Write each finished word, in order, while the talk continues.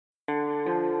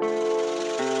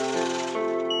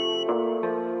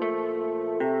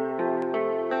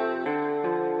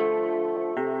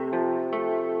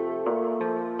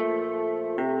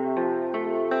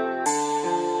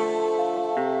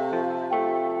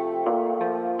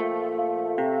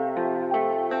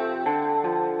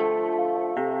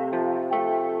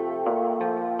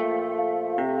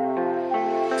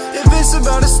it's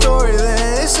about a story,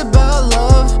 then it's about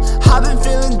love. I've been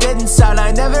feeling dead inside,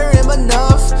 I never am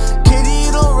enough. Kitty,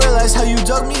 you don't realize how you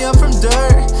dug me up from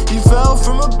dirt. You fell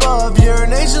from above, you're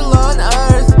an angel on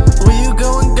earth. Where you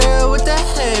going, girl, with that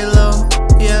halo?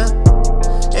 Yeah.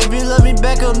 If you love me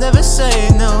back, I'll never say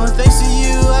no. Thanks to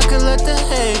you, I could let the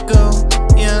hate go.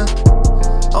 Yeah.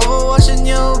 Overwatching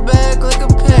your back like a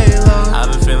payload. I've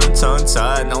been feeling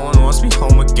tongue-tied, no one wants me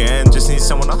home again. Just need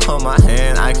someone to hold my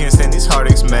hand, I can't stand these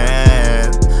heartaches,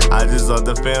 man. I just love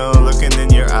the feeling looking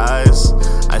in your eyes.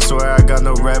 I swear I got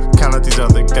no rep, count out these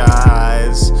other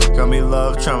guys. Got me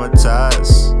love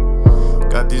traumatized.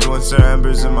 Got these winter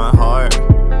embers in my heart.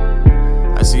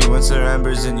 I see winter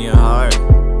embers in your heart.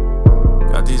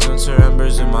 Got these winter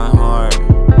embers in my heart.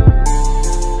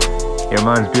 Your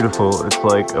mind's beautiful, it's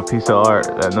like a piece of art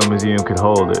that no museum could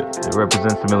hold. It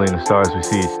represents the million of stars we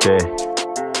see each day.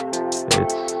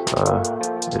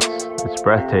 It's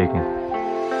breathtaking.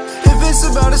 If it's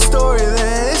about a story,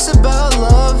 then it's about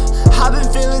love. I've been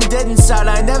feeling dead inside,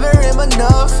 I never am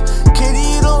enough. Kitty,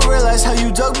 you don't realize how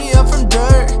you dug me up from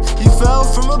dirt. You fell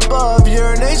from above,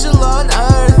 you're an angel on earth.